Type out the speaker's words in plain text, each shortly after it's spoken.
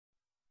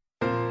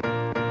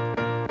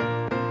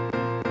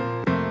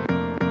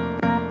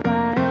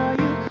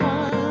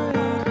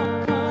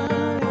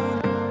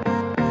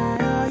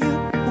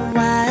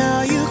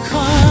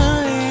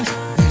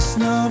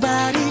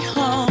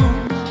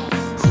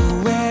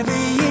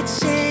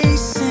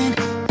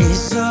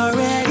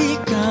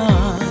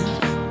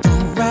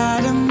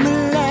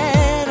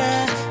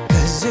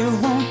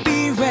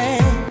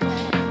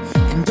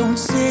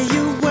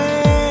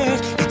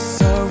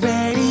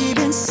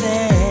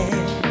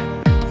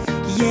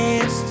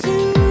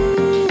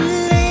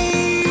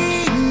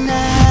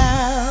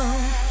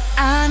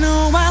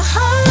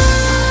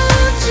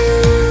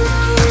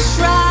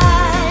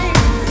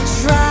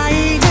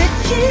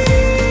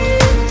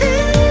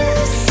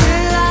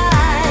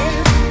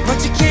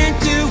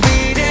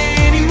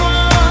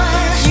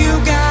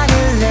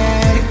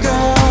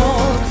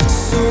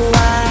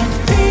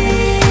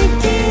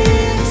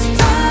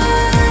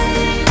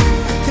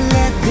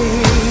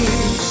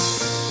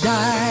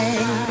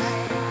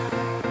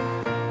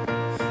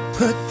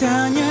Put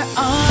down your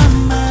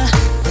armor,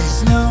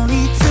 there's no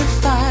need to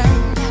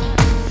fight.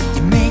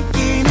 You're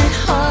making it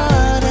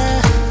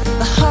harder,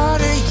 the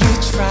harder you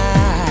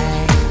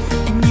try.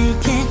 And you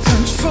can't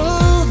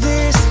control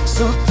this,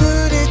 so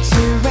put it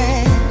to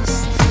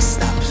rest.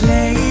 Stop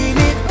playing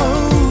it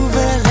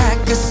over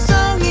like a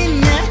song in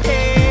your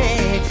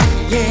head.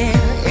 Yeah,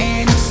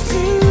 and it's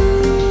too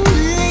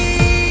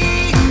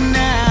late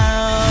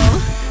now.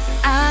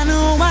 I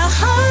know how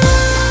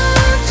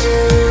hard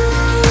you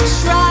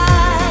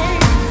try,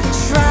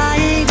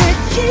 trying to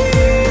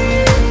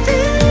keep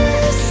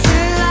this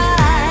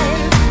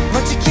alive,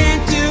 but you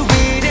can't do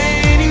it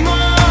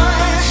anymore.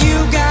 You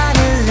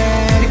gotta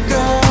let it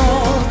go.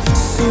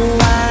 So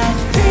I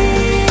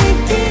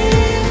think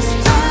it's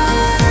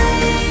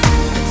time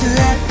to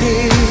let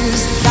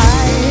this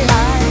die.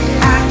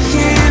 I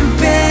can't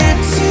bear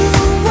to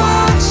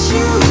watch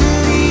you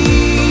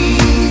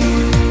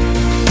leave.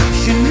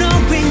 You know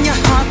in your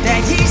heart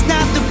that he's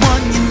not the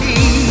one you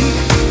need.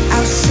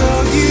 I'll show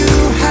you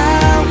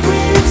how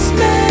it's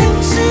meant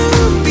to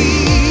be.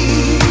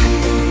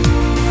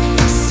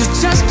 So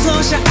just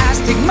close your eyes,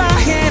 take my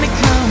hand and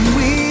come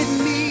with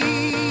me.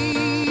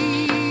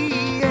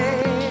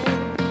 Yeah.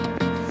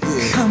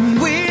 Come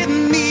with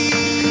me.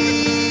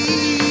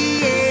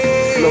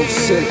 Yeah.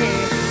 Flowsik,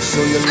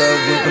 show your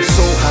love when I'm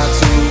so hot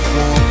to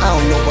lukewarm. I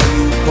don't know why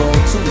you call,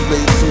 too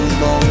late, too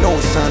long. No,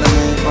 it's time to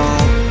move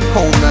on.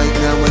 Whole night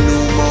now a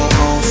new moon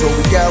on. So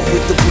we out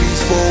with the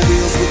breeze, 4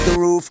 wheels with the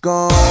roof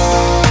gone.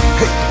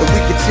 Hey, and we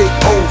can take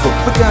over.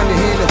 Put down your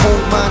hand and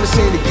hold mine. This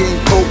ain't a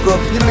game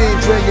poker. Your man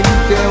dragging you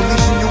down,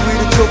 leashing you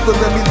with a joker.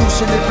 Let me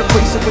loosen it,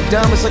 replace it with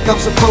diamonds like I'm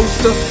supposed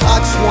to.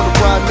 I just wanna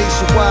ride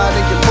nationwide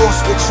and get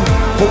lost with you.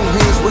 Hold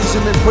hands,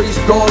 raising and praise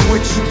God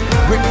with you.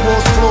 Rick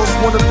Ross floss,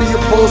 wanna be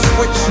a boss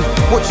with you.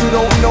 What you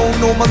don't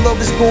know, my love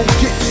is gon'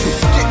 get you,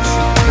 get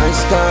you. Night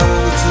sky,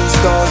 only 2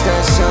 stars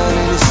that shine,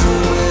 and it's you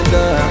and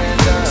I.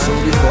 So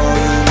before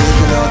you make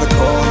another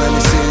call, let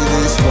me say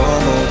this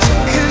one more time.